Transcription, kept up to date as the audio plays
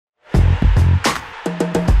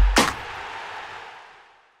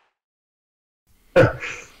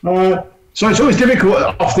So it's always difficult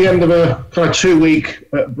off the end of a kind of 2 week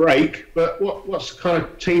break. But what's the kind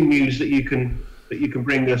of team news that you can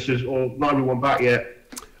bring us, or neither one back yet?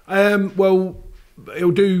 Well,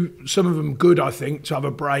 it'll do some of them good, I think, to have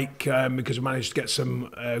a break because we managed to get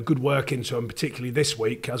some good work into them, particularly this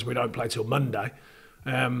week, as we don't play till Monday.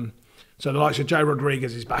 So the likes of Jay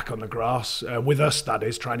Rodriguez is back on the grass, with us, that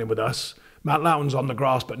is, training with us. Matt Loughton's on the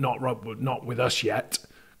grass, but not with us yet.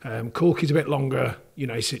 Corky's a bit longer,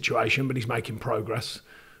 his situation, but he's making progress.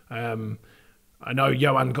 I know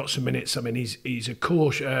Johan got some minutes. I mean, he's a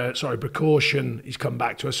precaution. He's come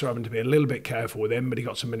back to us, so having to be a little bit careful with him, but he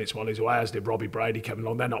got some minutes while he's away, as did Robbie Brady, Kevin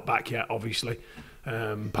Long. They're not back yet, obviously.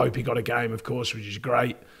 Popey got a game, of course, which is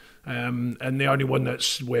great. And the only one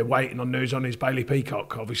we're waiting on news on is Bailey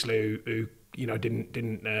Peacock, obviously, who didn't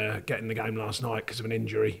get in the game last night because of an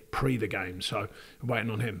injury pre the game. So we're waiting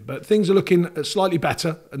on him. But things are looking slightly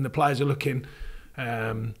better, and the players are looking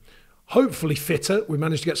hopefully fitter. We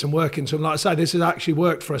managed to get some work into them. Like I say, this has actually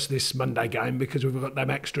worked for us, this Monday game, because we've got them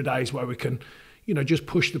extra days where we can, just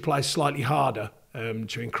push the players slightly harder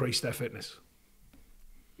to increase their fitness.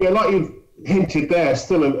 Yeah, like you've hinted there,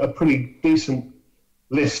 still a pretty decent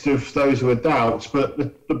list of those who are doubts, but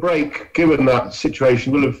the break, given that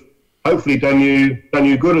situation, will have hopefully done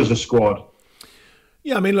you good as a squad.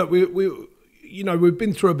 Yeah, I mean, look, we've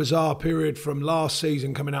been through a bizarre period from last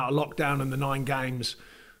season, coming out of lockdown and the 9 games.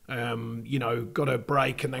 Got a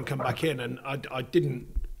break and then come back in, and I didn't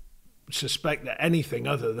suspect that anything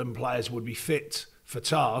other than players would be fit for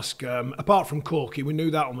task. Apart from Corky, we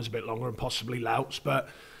knew that one was a bit longer, and possibly Louts, but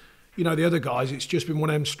the other guys, it's just been one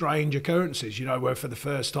of them strange occurrences, where for the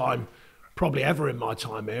first time probably ever in my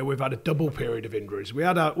time here, we've had a double period of injuries. We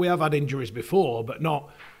have had injuries before, but not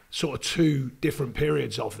sort of 2 different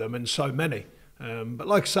periods of them, and so many. But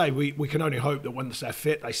like I say, we can only hope that once they're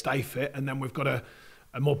fit, they stay fit, and then we've got a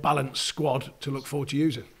more balanced squad to look forward to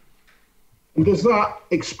using. And does that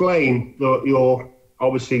explain that you're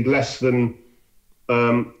obviously less than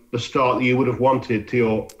the start that you would have wanted to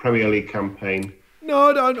your Premier League campaign?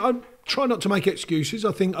 No, I try not to make excuses.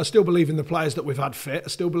 I still believe in the players that we've had fit. I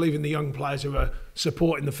still believe in the young players who are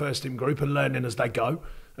supporting the first team group and learning as they go.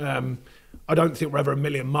 I don't think we're ever a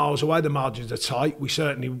million miles away. The margins are tight. We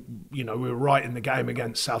certainly, we were right in the game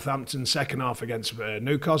against Southampton, second half against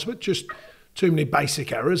Newcastle, but just too many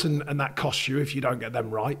basic errors, and that costs you if you don't get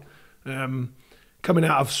them right. Coming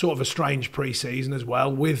out of sort of a strange pre-season as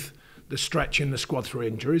well, with the stretch in the squad through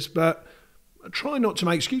injuries, but I try not to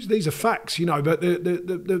make excuses. These are facts, but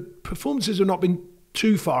the performances have not been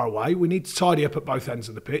too far away. We need to tidy up at both ends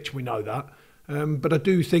of the pitch. We know that. But I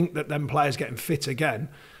do think that them players getting fit again,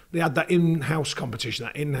 they had that in-house competition,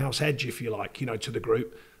 that in-house edge, if you like, to the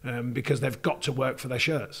group, because they've got to work for their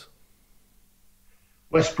shirts.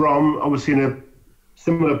 West Brom, obviously in a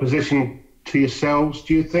similar position to yourselves.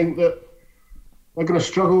 Do you think that they're going to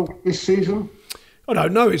struggle this season? I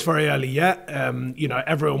don't know. It's very early yet.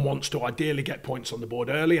 Everyone wants to ideally get points on the board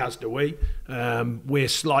early, as do we. We're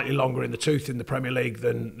slightly longer in the tooth in the Premier League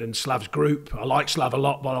than Slav's group. I like Slav a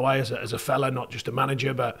lot, by the way, as a fella, not just a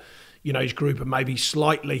manager, but his group are maybe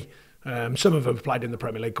slightly. Some of them have played in the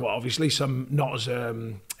Premier League, quite obviously. Some not as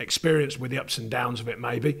experienced with the ups and downs of it,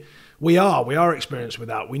 maybe. We are experienced with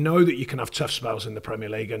that. We know that you can have tough spells in the Premier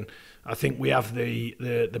League, and I think we have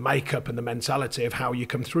the makeup and the mentality of how you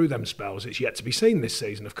come through them spells. It's yet to be seen this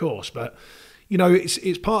season, of course, but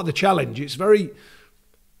it's part of the challenge.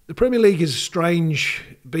 The Premier League is a strange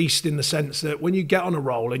beast in the sense that when you get on a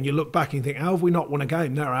roll and you look back and you think, how have we not won a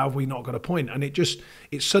game? No, how have we not got a point? And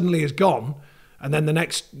it suddenly is gone. And then the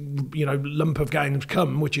next, lump of games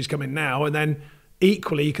come, which is coming now, and then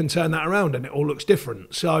equally you can turn that around and it all looks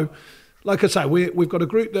different. So, like I say, we've got a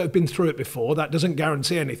group that have been through it before. That doesn't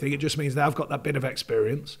guarantee anything. It just means they've got that bit of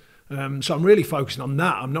experience. So I'm really focusing on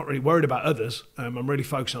that. I'm not really worried about others. I'm really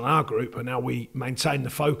focusing on our group and how we maintain the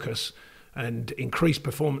focus and increase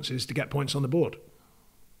performances to get points on the board.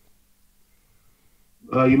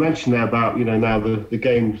 You mentioned there about, now the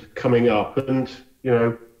games coming up, and,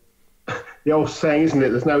 the old saying, isn't it?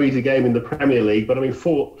 There's no easy game in the Premier League, but I mean,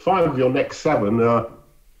 5 of your next 7 are,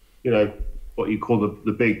 what you call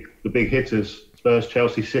the big hitters: Spurs,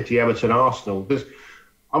 Chelsea, City, Everton, Arsenal. There's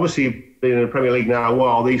obviously been in the Premier League now a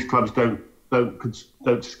while. These clubs don't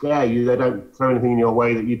scare you. They don't throw anything in your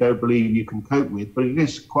way that you don't believe you can cope with. But it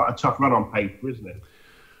is quite a tough run on paper, isn't it?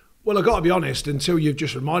 Well, I've got to be honest, until you've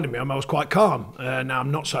just reminded me, I was quite calm. Now I'm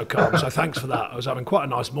not so calm, so thanks for that. I was having quite a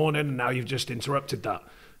nice morning, and now you've just interrupted that.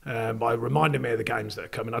 By reminding me of the games that are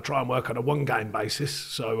coming. I try and work on a 1-game basis,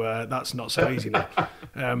 so that's not so easy now.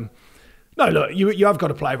 No, look, you have got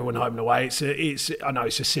to play everyone home and away. I know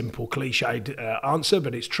it's a simple, cliched answer,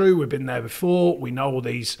 but it's true. We've been there before. We know all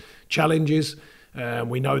these challenges.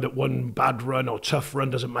 We know that one bad run or tough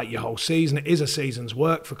run doesn't make your whole season. It is a season's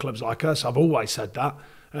work for clubs like us. I've always said that.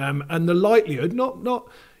 And the likelihood, not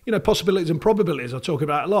possibilities and probabilities I talk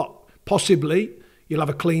about a lot. Possibly you'll have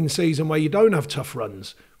a clean season where you don't have tough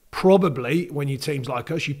runs. Probably when you're teams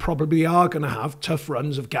like us, you probably are going to have tough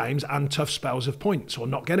runs of games and tough spells of points or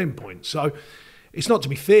not getting points. So it's not to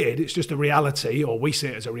be feared. It's just a reality, or we see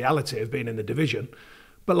it as a reality of being in the division.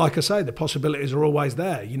 But like I say, the possibilities are always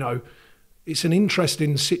there. It's an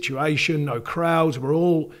interesting situation, no crowds. We're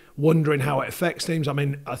all wondering how it affects teams. I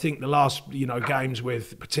mean, I think the last, games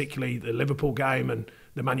with particularly the Liverpool game and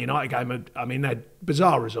the Man United game, they're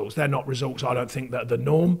bizarre results. They're not results, I don't think, that are the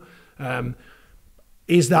norm.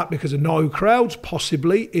 Is that because of no crowds?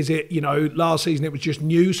 Possibly. Is it, last season it was just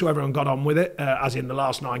new, so everyone got on with it, as in the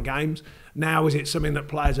last 9 games. Now, is it something that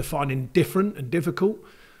players are finding different and difficult?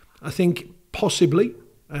 I think possibly.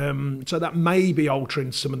 So that may be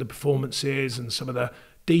altering some of the performances and some of the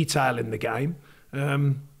detail in the game,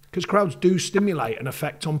 because crowds do stimulate an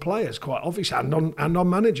effect on players, quite obviously, and on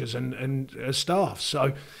managers and staff.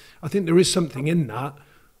 So I think there is something in that,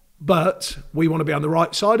 but we want to be on the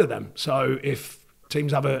right side of them. So if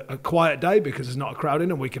teams have a quiet day because there's not a crowd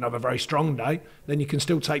in, and we can have a very strong day, then you can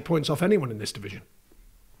still take points off anyone in this division.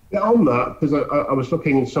 Yeah, on that, because I was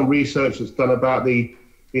looking at some research that's done about the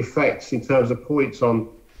effects in terms of points on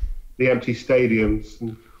the empty stadiums,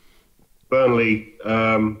 and Burnley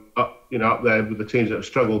up there with the teams that have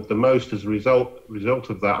struggled the most as a result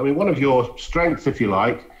of that. I mean, one of your strengths, if you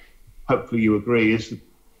like, hopefully you agree, is that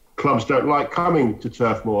clubs don't like coming to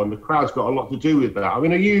Turf Moor, and the crowd's got a lot to do with that. I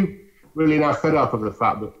mean, are you really now fed up of the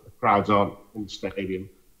fact that the crowds aren't in the stadium?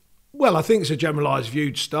 Well, I think it's a generalised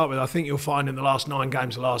view to start with. I think you'll find in the last 9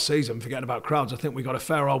 games of last season, forgetting about crowds, I think we got a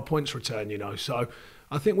fair old points return, So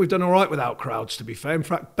I think we've done all right without crowds, to be fair. In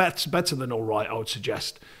fact, better than all right, I would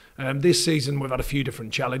suggest. This season, we've had a few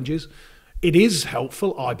different challenges. It is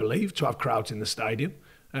helpful, I believe, to have crowds in the stadium.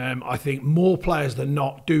 I think more players than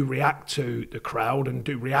not do react to the crowd and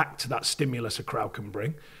do react to that stimulus a crowd can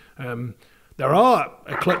bring. There are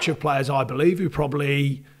a clutch of players, I believe, who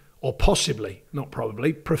probably, or possibly, not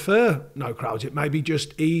probably, prefer no crowds. It maybe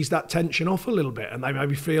just ease that tension off a little bit and they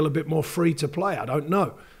maybe feel a bit more free to play. I don't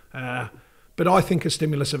know. But I think a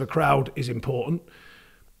stimulus of a crowd is important.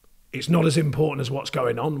 It's not as important as what's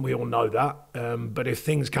going on. We all know that. But if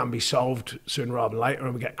things can be solved sooner rather than later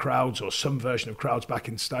and we get crowds or some version of crowds back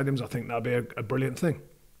in stadiums, I think that'd be a brilliant thing.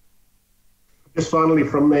 Just finally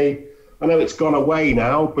from me, I know it's gone away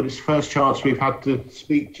now, but it's the first chance we've had to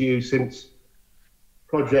speak to you since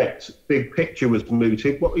Project Big Picture was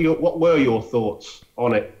mooted. What were your thoughts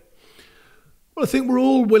on it? Well, I think we're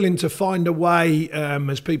all willing to find a way,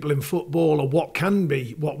 as people in football, or what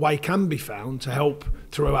way can be found to help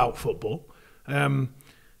throughout football.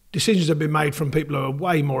 Decisions have been made from people who are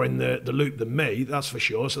way more in the loop than me, that's for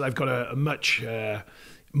sure. So they've got a much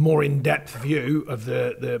more in-depth view of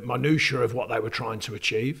the minutiae of what they were trying to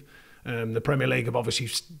achieve. The Premier League have obviously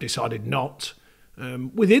decided not.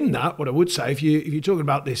 Within that, what I would say, if you're talking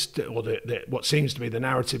about this, or what seems to be the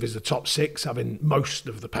narrative is the top 6 having most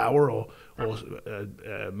of the power or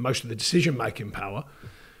most of the decision-making power.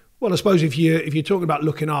 Well, I suppose if you're talking about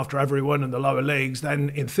looking after everyone in the lower leagues, then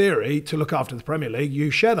in theory, to look after the Premier League, you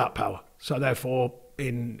share that power. So therefore,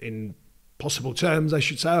 in possible terms, they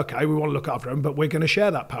should say, okay, we want to look after them, but we're going to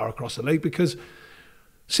share that power across the league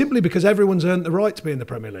simply because everyone's earned the right to be in the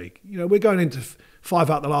Premier League. We're going into 5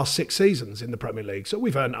 out of the last 6 seasons in the Premier League, so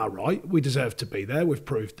we've earned our right. We deserve to be there. We've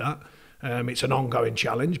proved that. It's an ongoing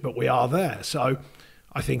challenge, but we are there. So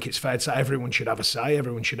I think it's fair to say everyone should have a say.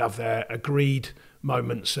 Everyone should have their agreed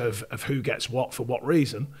moments of who gets what for what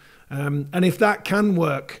reason. And if that can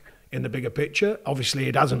work in the bigger picture, obviously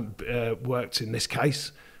it hasn't worked in this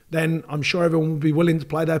case, then I'm sure everyone will be willing to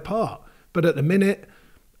play their part. But at the minute,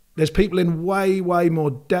 there's people in way, way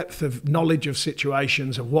more depth of knowledge of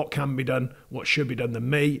situations of what can be done, what should be done than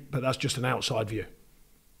me, but that's just an outside view.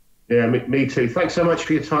 Yeah, me too. Thanks so much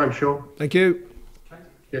for your time, Sean. Thank you.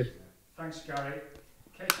 Yes. Thanks, Gary.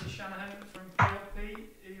 Katie Shanahan from PLP.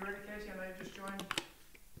 Are you ready, Katie? I know you just joined.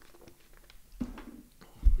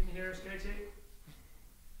 Can you hear us, Katie?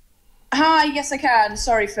 Hi, yes I can.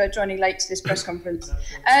 Sorry for joining late to this press conference.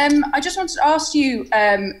 I just wanted to ask you,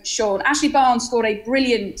 Sean, Ashley Barnes scored a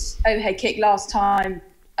brilliant overhead kick last time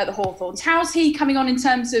at the Hawthorns. How's he coming on in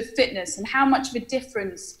terms of fitness, and how much of a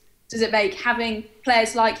difference does it make having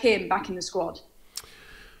players like him back in the squad?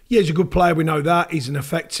 Yeah, he's a good player. We know that. He's an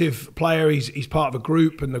effective player. He's part of a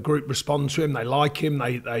group, and the group respond to him. They like him.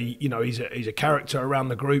 They he's a character around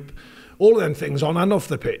the group. All of them things on and off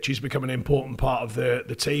the pitch. He's become an important part of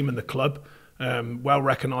the team and the club. Well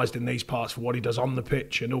recognised in these parts for what he does on the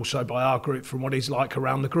pitch, and also by our group from what he's like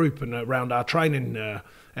around the group and around our training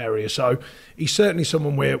area. So he's certainly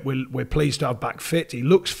someone we're pleased to have back fit. He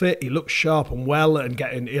looks fit. He looks sharp and well, and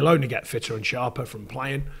he'll only get fitter and sharper from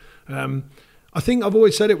playing. I think I've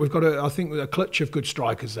always said it. We've got a clutch of good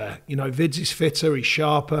strikers there. Vids is fitter. He's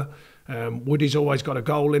sharper. Woody's always got a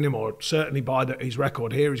goal in him, or certainly by his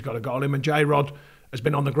record here, he's got a goal in him. And J-Rod has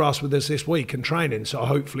been on the grass with us this week and training, so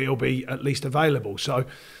hopefully he'll be at least available. So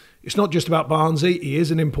it's not just about Barnsley. He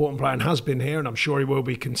is an important player and has been here, and I'm sure he will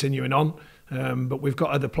be continuing on. But we've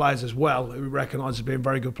got other players as well who we recognise as being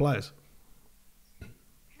very good players.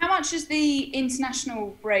 How much has the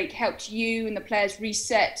international break helped you and the players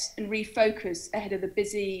reset and refocus ahead of the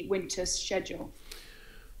busy winter schedule?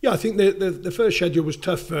 Yeah, I think the first schedule was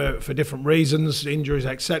tough for different reasons, injuries,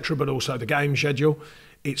 etc., but also the game schedule.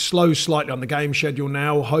 It slows slightly on the game schedule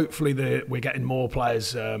now. Hopefully we're getting more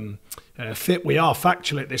players fit. We are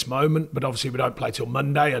factual at this moment, but obviously we don't play till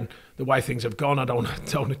Monday, and the way things have gone, I don't want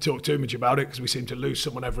to talk too much about it because we seem to lose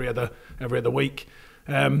someone every other week.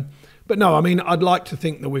 But no, I mean, I'd like to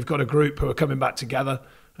think that we've got a group who are coming back together,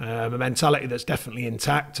 a mentality that's definitely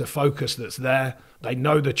intact, a focus that's there. They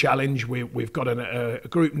know the challenge. We've got a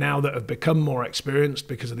group now that have become more experienced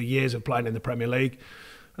because of the years of playing in the Premier League.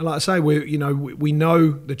 And like I say, we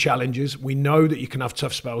know the challenges. We know that you can have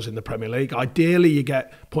tough spells in the Premier League. Ideally, you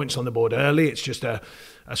get points on the board early. It's just a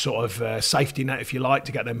sort of safety net, if you like,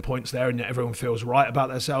 to get them points there and everyone feels right about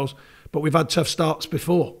themselves. But we've had tough starts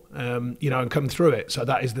before, and come through it. So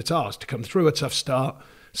that is the task, to come through a tough start,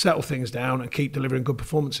 settle things down and keep delivering good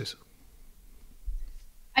performances.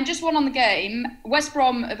 And just one on the game. West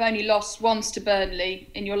Brom have only lost once to Burnley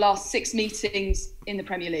in your last 6 meetings in the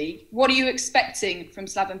Premier League. What are you expecting from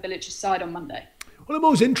Slaven Bilic's side on Monday? Well, I'm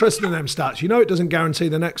always interested in them stats. It doesn't guarantee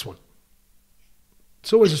the next one.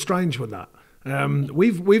 It's always a strange one, that.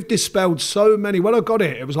 We've dispelled so many. When I got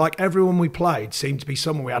it was like everyone we played seemed to be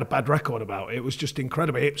someone we had a bad record about. It was just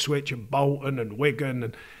incredible. Ipswich and Bolton and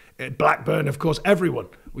Wigan and Blackburn, of course, everyone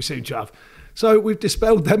we seem to have. So we've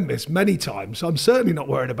dispelled them myths many times. So I'm certainly not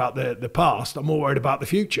worried about the past. I'm more worried about the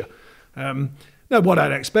future. What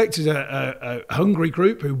I'd expect is a hungry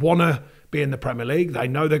group who want to be in the Premier League. They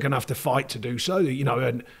know they're going to have to fight to do so.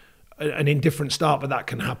 An indifferent start, but that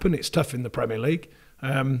can happen. It's tough in the Premier League.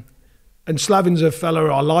 And Slavin's a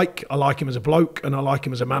fella I like. I like him as a bloke and I like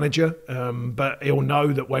him as a manager. But he'll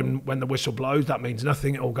know that when the whistle blows, that means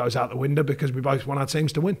nothing. It all goes out the window because we both want our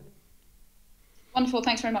teams to win. Wonderful.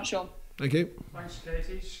 Thanks very much, Sean. Thank you. Thanks,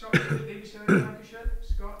 Katie. Scott,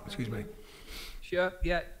 Scott. Excuse me. Sure.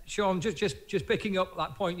 Yeah, Sean. Just picking up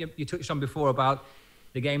that point you touched on before about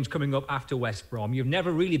the games coming up after West Brom. You've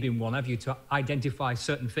never really been one, have you, to identify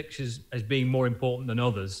certain fixtures as being more important than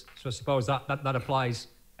others? So I suppose that applies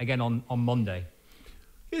again on Monday.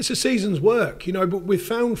 It's a season's work, but we've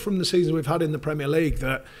found from the season we've had in the Premier League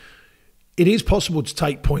that it is possible to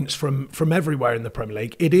take points from everywhere in the Premier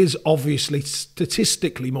League. It is obviously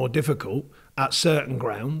statistically more difficult at certain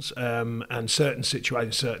grounds and certain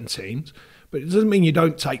situations, certain teams, but it doesn't mean you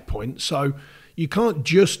don't take points. So you can't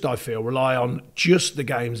just, I feel, rely on just the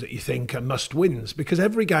games that you think are must-wins, because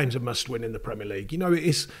every game's a must-win in the Premier League.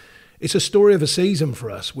 It's a story of a season for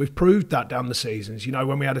us. We've proved that down the seasons.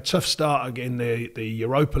 When we had a tough start in the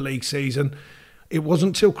Europa League season, it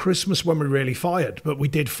wasn't till Christmas when we really fired, but we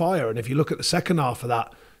did fire. And if you look at the second half of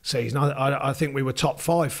that season, I think we were top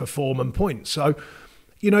 5 for form and points. So,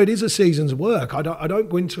 it is a season's work. I don't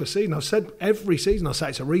go into a season. I've said every season, I say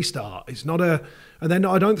it's a restart. It's not and then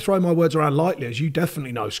I don't throw my words around lightly, as you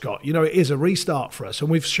definitely know, Scott. It is a restart for us. And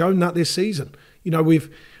we've shown that this season.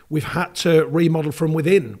 We've had to remodel from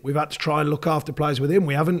within. We've had to try and look after players within.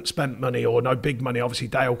 We haven't spent money, or no big money. Obviously,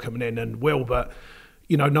 Dale coming in and Will, but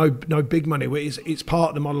no big money. It's part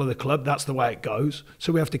of the model of the club. That's the way it goes.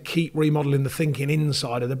 So we have to keep remodeling the thinking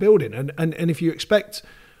inside of the building. And if you expect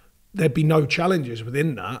there'd be no challenges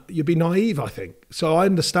within that, you'd be naive, I think. So I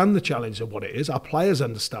understand the challenge of what it is. Our players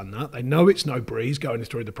understand that. They know it's no breeze going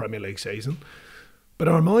through the Premier League season. But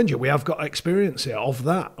I remind you, we have got experience here of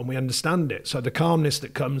that, and we understand it. So the calmness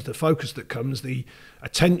that comes, the focus that comes, the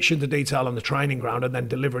attention to detail on the training ground and then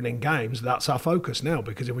delivering in games, that's our focus now.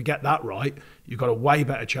 Because if we get that right, you've got a way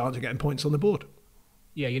better chance of getting points on the board.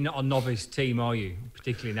 Yeah, you're not a novice team, are you?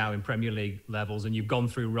 Particularly now in Premier League levels, and you've gone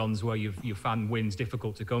through runs where you've found wins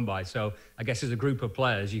difficult to come by. So I guess as a group of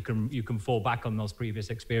players, you can fall back on those previous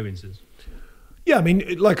experiences. Yeah, I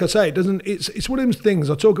mean, like I say, it doesn't. It's one of those things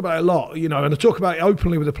I talk about a lot, and I talk about it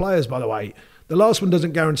openly with the players. By the way, the last one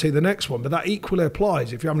doesn't guarantee the next one, but that equally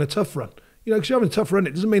applies if you're having a tough run. Because you're having a tough run,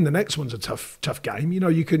 it doesn't mean the next one's a tough game.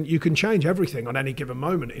 You can change everything on any given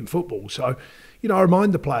moment in football. So, I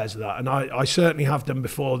remind the players of that, and I certainly have done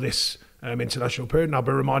before this international period, and I'll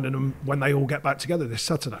be reminding them when they all get back together this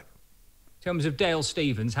Saturday. In terms of Dale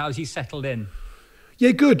Stephens, how's he settled in?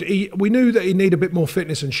 Yeah, good. We knew that he needed a bit more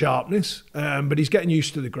fitness and sharpness, but he's getting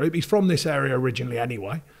used to the group. He's from this area originally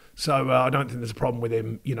anyway, so I don't think there's a problem with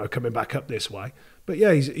him, coming back up this way. But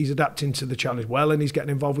yeah, he's adapting to the challenge well, and he's getting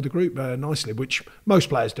involved with the group nicely, which most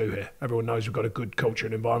players do here. Everyone knows we've got a good culture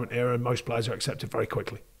and environment here, and most players are accepted very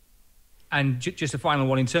quickly. And just a final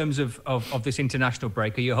one, in terms of this international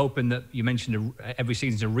break, are you hoping that, you mentioned every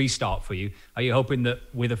season's a restart for you, are you hoping that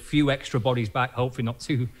with a few extra bodies back, hopefully not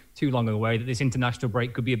too long away, that this international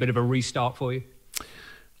break could be a bit of a restart for you?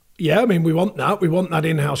 Yeah, I mean, we want that. We want that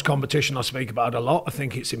in-house competition I speak about a lot. I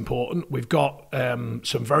think it's important. We've got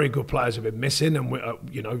some very good players who have been missing,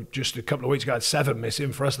 and just a couple of weeks ago, I had 7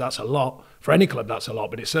 missing. For us, that's a lot. For any club, that's a lot,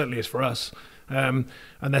 but it certainly is for us. And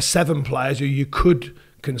there's 7 players who you could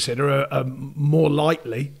consider are more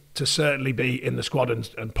likely to certainly be in the squad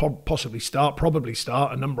and probably start,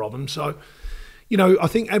 a number of them. So, I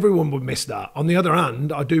think everyone would miss that. On the other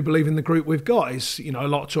hand, I do believe in the group we've got. Is a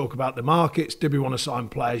lot of talk about the markets. Do we want to sign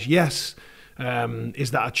players? Yes.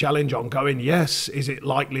 Is that a challenge ongoing? Yes. Is it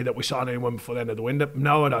likely that we sign anyone before the end of the window?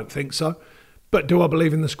 No, I don't think so. But do I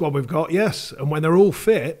believe in the squad we've got? Yes. And when they're all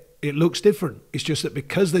fit, it looks different. It's just that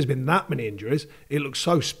because there's been that many injuries, it looks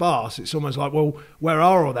so sparse. It's almost like, well, where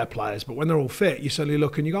are all their players? But when they're all fit, you suddenly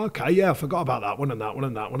look and you go, okay, yeah, I forgot about that one and that one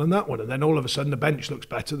and that one and that one. And then all of a sudden the bench looks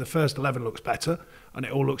better, the first 11 looks better, and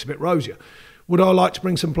it all looks a bit rosier. Would I like to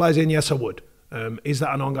bring some players in? Yes, I would. Is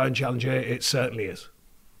that an ongoing challenge here? It certainly is.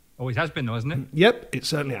 Always has been though, hasn't it? Yep, it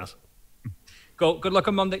certainly has. Good luck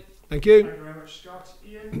on Monday. Thank you. Thank you very much, Scott.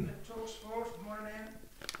 Ian, Talksport, morning, Ian.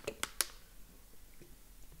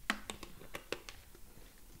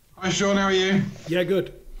 Hi Sean, how are you? Yeah,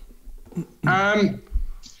 good. Look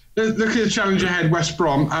at the challenge ahead, West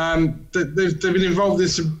Brom. They've been involved in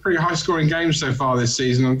some pretty high-scoring games so far this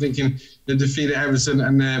season. I'm thinking the defeat at Everton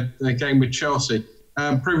and their game with Chelsea,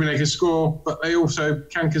 proving they can score, but they also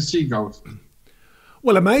can concede goals.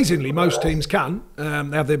 Well, amazingly, most teams can. They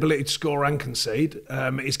have the ability to score and concede.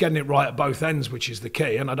 It's getting it right at both ends, which is the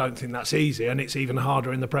key, and I don't think that's easy, and it's even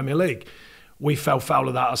harder in the Premier League. We fell foul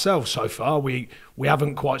of that ourselves so far. We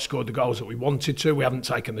haven't quite scored the goals that we wanted to. We haven't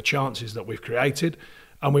taken the chances that we've created.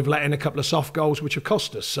 And we've let in a couple of soft goals which have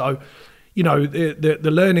cost us. So,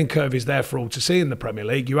 the learning curve is there for all to see in the Premier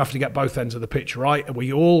League. You have to get both ends of the pitch right. And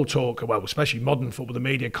we all talk, well, especially modern football, the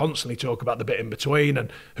media constantly talk about the bit in between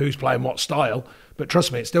and who's playing what style. But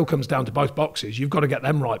trust me, it still comes down to both boxes. You've got to get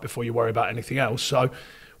them right before you worry about anything else. So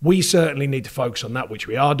we certainly need to focus on that, which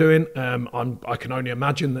we are doing. I can only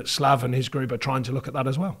imagine that Slav and his group are trying to look at that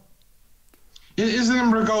as well. Is the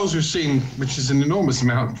number of goals we've seen, which is an enormous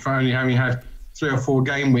amount for only having had 3 or 4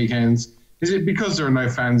 game weekends, is it because there are no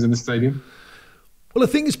fans in the stadium? Well, I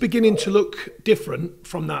think it's beginning to look different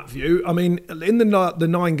from that view. I mean, in the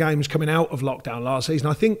 9 games coming out of lockdown last season,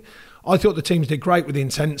 I thought the teams did great with the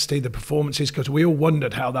intensity, the performances, because we all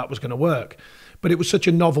wondered how that was going to work. But it was such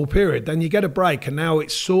a novel period. Then you get a break, and now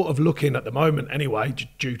it's sort of looking at the moment anyway,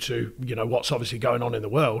 due to what's obviously going on in the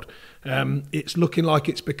world. It's looking like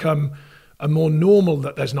it's become a more normal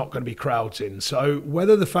that there's not going to be crowds in. So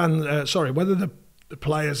whether the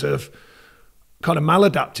players have kind of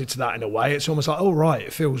maladapted to that in a way, it's almost like, oh right,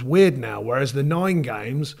 it feels weird now. Whereas the 9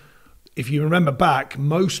 games, if you remember back,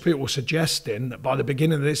 most people were suggesting that by the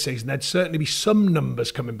beginning of this season, there'd certainly be some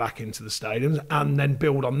numbers coming back into the stadiums and then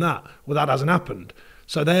build on that. Well, that hasn't happened.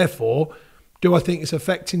 So therefore, do I think it's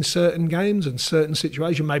affecting certain games and certain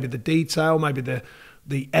situations? Maybe the detail, maybe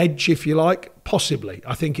the edge, if you like, possibly.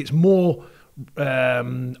 I think it's more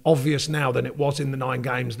obvious now than it was in the 9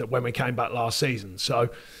 games that when we came back last season. So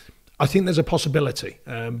I think there's a possibility,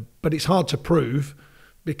 but it's hard to prove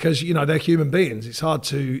because, they're human beings. It's hard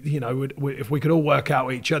to, if we could all work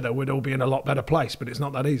out each other, we'd all be in a lot better place, but it's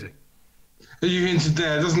not that easy. As you hinted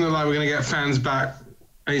there, it doesn't look like we're going to get fans back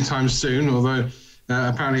anytime soon, although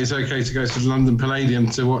apparently it's okay to go to the London Palladium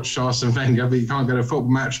to watch Arsene Wenger, but you can't go to a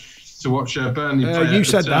football match to watch Burnley play. You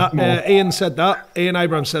said that. Ian said that. Ian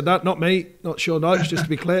Abrams said that. Not me. Not Sean Dyche, just to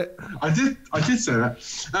be clear. I did say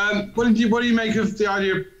that. What do you make of the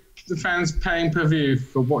idea of the fans paying per view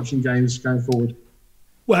for watching games going forward?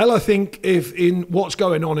 Well, I think if in what's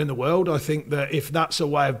going on in the world, I think that if that's a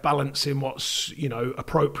way of balancing what's,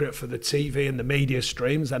 appropriate for the TV and the media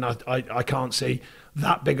streams, then I can't see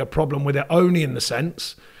that big a problem with it, only in the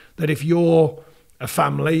sense that if you're a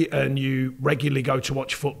family and you regularly go to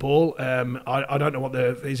watch football, I don't know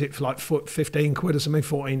is it for like 15 quid or something,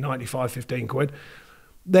 14.95, 15 quid,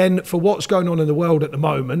 then for what's going on in the world at the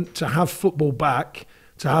moment, to have football back,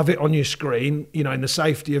 to have it on your screen, in the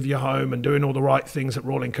safety of your home and doing all the right things that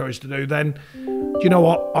we're all encouraged to do, then, you know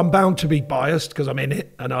what, I'm bound to be biased because I'm in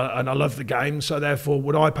it and I love the game. So therefore,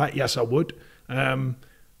 would I pay? Yes, I would.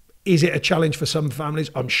 Is it a challenge for some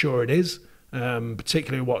families? I'm sure it is,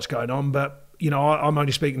 particularly what's going on. But, I'm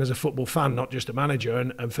only speaking as a football fan, not just a manager.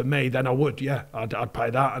 And for me, then I would, yeah, I'd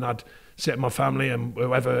pay that and I'd sit with my family and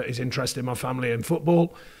whoever is interested in my family in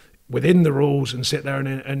football within the rules and sit there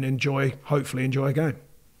and hopefully enjoy a game.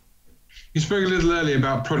 You spoke a little earlier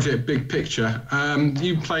about Project Big Picture.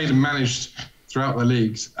 You played and managed throughout the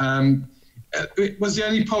leagues. Was the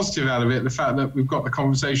only positive out of it the fact that we've got the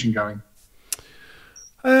conversation going?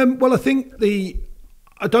 Well,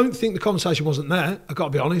 I don't think the conversation wasn't there, I've got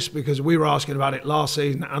to be honest, because we were asking about it last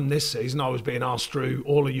season and this season. I was being asked through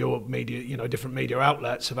all of your media, different media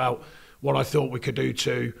outlets about what I thought we could do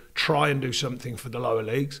to try and do something for the lower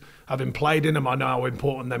leagues. Having played in them, I know how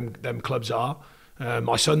important them clubs are.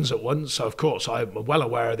 My son's at one, so of course I'm well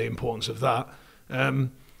aware of the importance of that.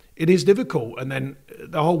 It is difficult, and then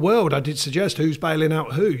the whole world. I did suggest who's bailing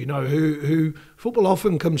out who. Who football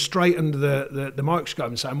often comes straight under the microscope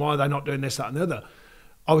and saying why are they not doing this, that, and the other.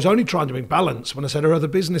 I was only trying to bring balance when I said, are other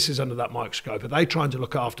businesses under that microscope? Are they trying to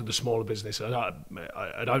look after the smaller business? I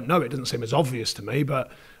don't know. It doesn't seem as obvious to me,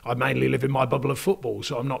 but I mainly live in my bubble of football,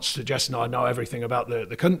 so I'm not suggesting I know everything about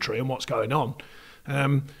the country and what's going on.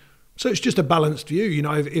 So it's just a balanced view.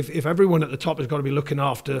 If everyone at the top has got to be looking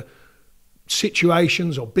after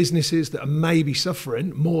situations or businesses that are maybe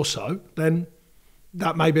suffering more so, then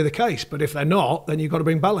that may be the case. But if they're not, then you've got to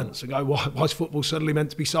bring balance and go, why is football suddenly meant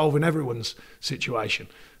to be solving everyone's situation?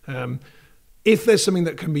 If there's something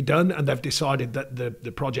that can be done and they've decided that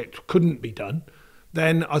the project couldn't be done,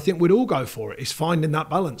 then I think we'd all go for it. It's finding that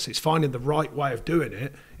balance. It's finding the right way of doing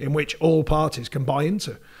it in which all parties can buy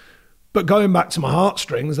into. But going back to my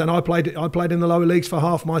heartstrings, then I played in the lower leagues for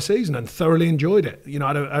half my season and thoroughly enjoyed it.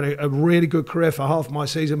 I had a really good career for half my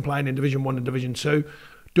season playing in Division 1 and Division 2.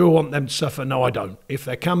 Do I want them to suffer? No, I don't. If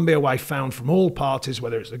there can be a way found from all parties,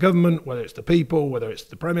 whether it's the government, whether it's the people, whether it's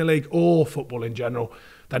the Premier League or football in general,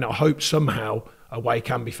 then I hope somehow a way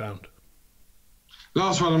can be found.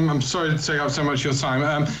 Last one, I'm sorry to take up so much of your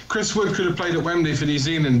time. Chris Wood could have played at Wembley for New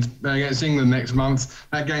Zealand against England next month.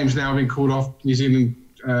 That game's now been called off. New Zealand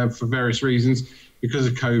for various reasons because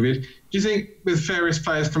of COVID. Do you think with various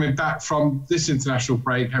players coming back from this international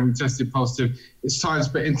break, having tested positive, it's time to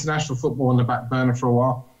put international football on the back burner for a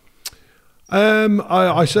while?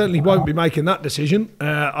 I certainly won't be making that decision.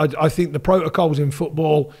 I think the protocols in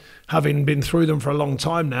football, having been through them for a long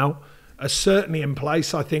time now, are certainly in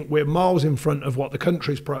place. I think we're miles in front of what the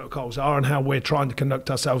country's protocols are and how we're trying to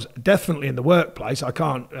conduct ourselves, definitely in the workplace. I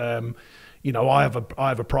can't... I have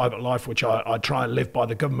a private life which I try and live by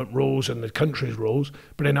the government rules and the country's rules.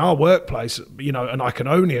 But in our workplace, and I can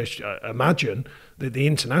only imagine that the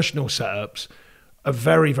international setups are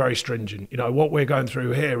very, very stringent. What we're going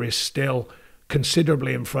through here is still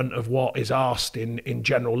considerably in front of what is asked in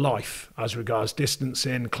general life as regards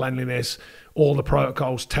distancing, cleanliness, all the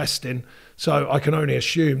protocols, testing. So I can only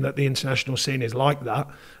assume that the international scene is like that.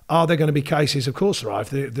 Are there going to be cases? Of course there are. If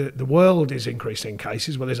the world is increasing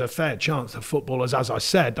cases, well, there's a fair chance that footballers, as I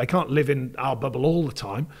said, they can't live in our bubble all the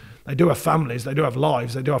time. They do have families, they do have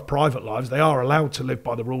lives, they do have private lives. They are allowed to live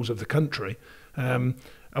by the rules of the country. And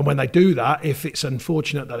when they do that, if it's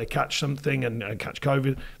unfortunate that they catch something and catch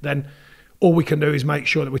COVID, then all we can do is make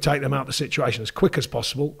sure that we take them out of the situation as quick as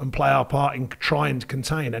possible and play our part in trying to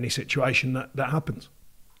contain any situation that happens.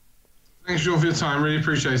 Thanks, Sean, for your time. Really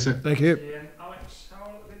appreciate it. Thank you. Yeah, Alex, how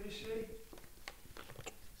long did you see?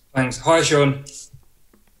 Thanks. Hi, Sean.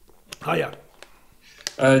 Hiya.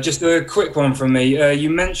 Just a quick one from me. You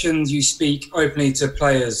mentioned you speak openly to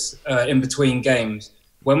players in between games.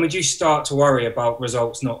 When would you start to worry about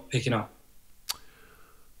results not picking up?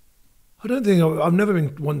 I don't think I've never been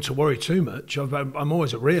one to worry too much. I'm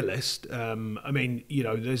always a realist.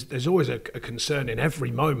 There's always a concern in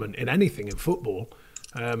every moment in anything in football.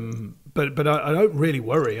 But I don't really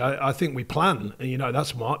worry. I think we plan.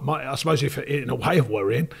 That's I suppose if in a way of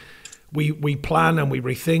worrying, we plan and we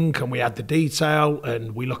rethink and we add the detail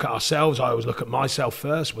and we look at ourselves. I always look at myself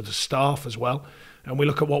first with the staff as well, and we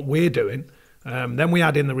look at what we're doing. Then we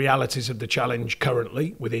add in the realities of the challenge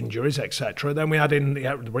currently with injuries, etc. Then we add in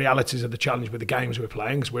the realities of the challenge with the games we're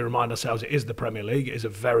playing, because we remind ourselves it is the Premier League. It is a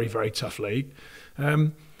very, very tough league.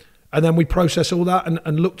 And then we process all that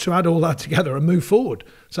and look to add all that together and move forward.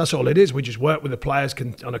 So that's all it is. We just work with the players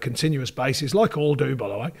on a continuous basis, like all do, by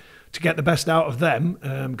the way, to get the best out of them.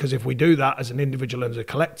 Because if we do that as an individual and as a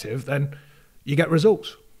collective, then you get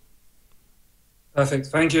results. Perfect.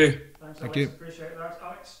 Thank you. Thanks, Thank Alex. you. Appreciate that.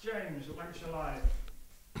 Alex James, Lancashire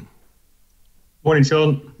Live. Morning,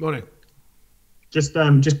 Sean. Morning. Just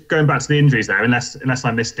going back to the injuries there, unless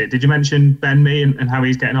I missed it. Did you mention Ben Mee and how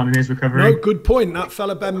he's getting on in his recovery? No, good point. That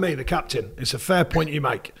fella Ben Mee, the captain. It's a fair point you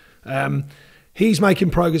make. He's making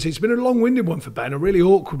progress. It's been a long-winded one for Ben, a really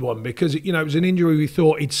awkward one, because it was an injury we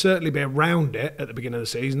thought he'd certainly be around it at the beginning of the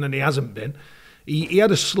season, and he hasn't been. He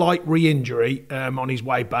had a slight re-injury on his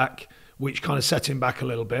way back, which kind of set him back a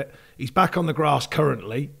little bit. He's back on the grass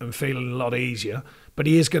currently and feeling a lot easier, but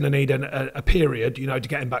he is going to need a period, to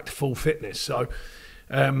get him back to full fitness. So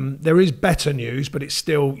there is better news, but it's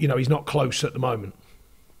still, he's not close at the moment.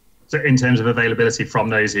 So in terms of availability from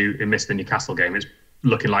those who missed the Newcastle game, it's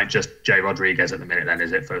looking like just Jay Rodriguez at the minute then,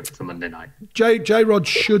 is it, for Monday night? J Rod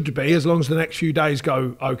should be, as long as the next few days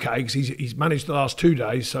go okay, because he's managed the last 2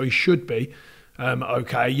 days, so he should be.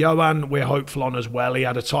 Okay, Johan, we're hopeful on as well. He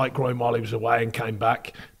had a tight groin while he was away and came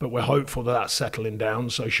back, but we're hopeful that that's settling down,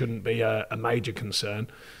 so shouldn't be a major concern.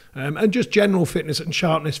 And just general fitness and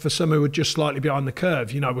sharpness for some who are just slightly behind the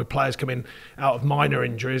curve. With players coming out of minor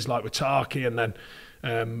injuries like with Taki, and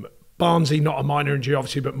then Barnsley, not a minor injury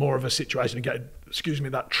obviously, but more of a situation to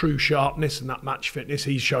get, that true sharpness and that match fitness.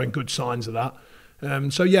 He's showing good signs of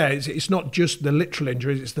that. So yeah, it's not just the literal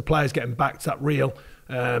injuries; it's the players getting back to that real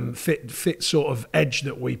fit sort of edge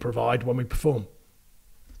that we provide when we perform.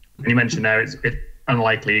 And you mentioned there it's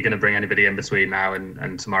unlikely you're going to bring anybody in between now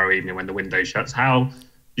and tomorrow evening when the window shuts. How do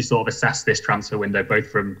you sort of assess this transfer window,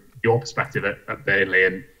 both from your perspective at Burnley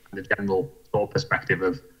and the general sort of perspective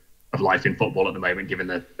of life in football at the moment, given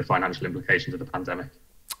the financial implications of the pandemic?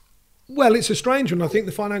 Well, it's a strange one. I think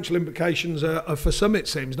the financial implications are for some, it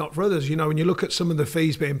seems, not for others. When you look at some of the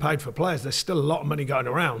fees being paid for players, there's still a lot of money going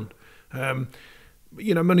around.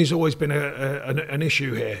 Money's always been an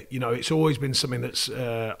issue here. It's always been something that's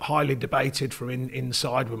highly debated from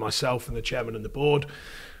inside with myself and the chairman and the board.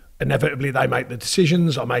 Inevitably, they make the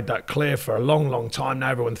decisions. I made that clear for a long, long time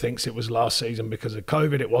now. Everyone thinks it was last season because of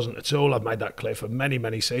COVID. It wasn't at all. I've made that clear for many,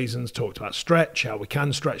 many seasons. Talked about stretch, how we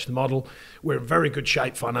can stretch the model. We're in very good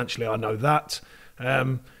shape financially, I know that.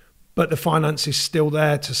 But the finance is still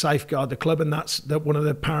there to safeguard the club, and that's one of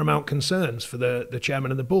the paramount concerns for the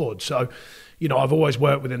chairman and the board. So, I've always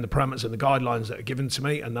worked within the parameters and the guidelines that are given to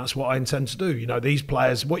me, and that's what I intend to do. These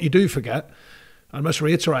players, what you do forget, I must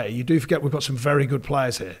reiterate, you do forget we've got some very good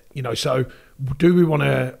players here. So do we want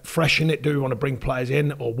to freshen it? Do we want to bring players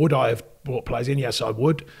in? Or would I have brought players in? Yes, I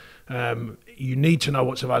would. You need to know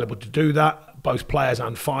what's available to do that, both players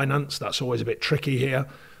and finance. That's always a bit tricky here.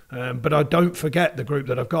 But I don't forget the group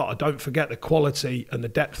that I've got. I don't forget the quality and the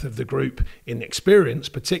depth of the group in experience,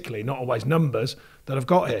 particularly, not always numbers, that I've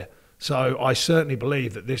got here. So I certainly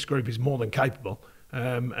believe that this group is more than capable.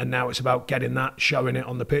 And now it's about getting that, showing it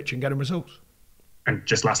on the pitch and getting results. And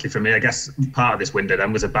just lastly for me, I guess part of this window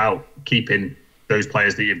then was about keeping those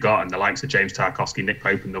players that you've got and the likes of James Tarkowski, Nick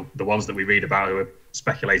Pope, and the ones that we read about who are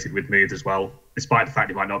speculated with moves as well, despite the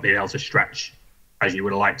fact you might not be able to stretch as you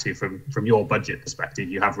would have liked to from your budget perspective.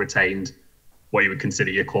 You have retained what you would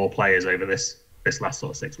consider your core players over this last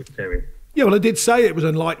sort of 6-week period. Yeah, well, I did say it was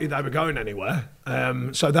unlikely they were going anywhere.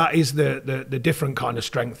 So that is the different kind of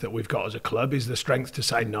strength that we've got as a club, is the strength to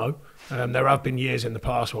say no. There have been years in the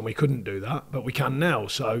past when we couldn't do that, but we can now.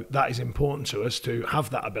 So that is important to us, to have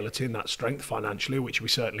that ability and that strength financially, which we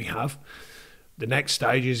certainly have. The next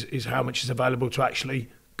stage is how much is available to actually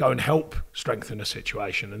go and help strengthen a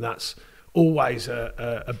situation, and that's always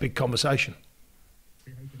a big conversation.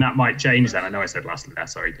 That might change then. I know I said last,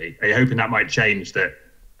 sorry, Pete. Are you hoping that might change,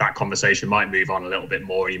 that conversation might move on a little bit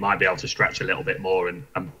more, and you might be able to stretch a little bit more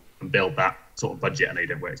and build that sort of budget? I know you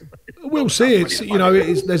don't work to budget. We'll see.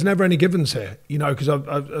 There's never any givens here, because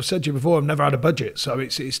I've said to you before, I've never had a budget, so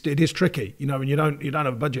it is tricky. When you don't have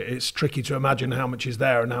a budget, it's tricky to imagine how much is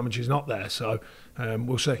there and how much is not there. So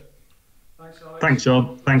we'll see. Thanks, Alex. Thanks,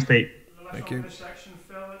 Sean. Thanks, Pete. Thank you. This section,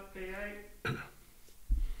 Phil at PA. Hi,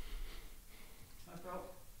 Phil.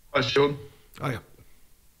 Hi, Sean. Oh yeah.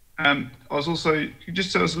 I was also, could you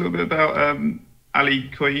just tell us a little bit about Ali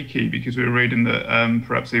Koiki, because we were reading that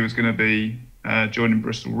perhaps he was going to be joining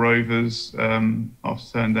Bristol Rovers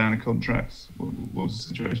after turning down a contract. What was the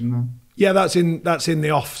situation there? Yeah, that's in the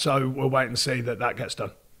off, so we'll wait and see that gets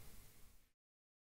done.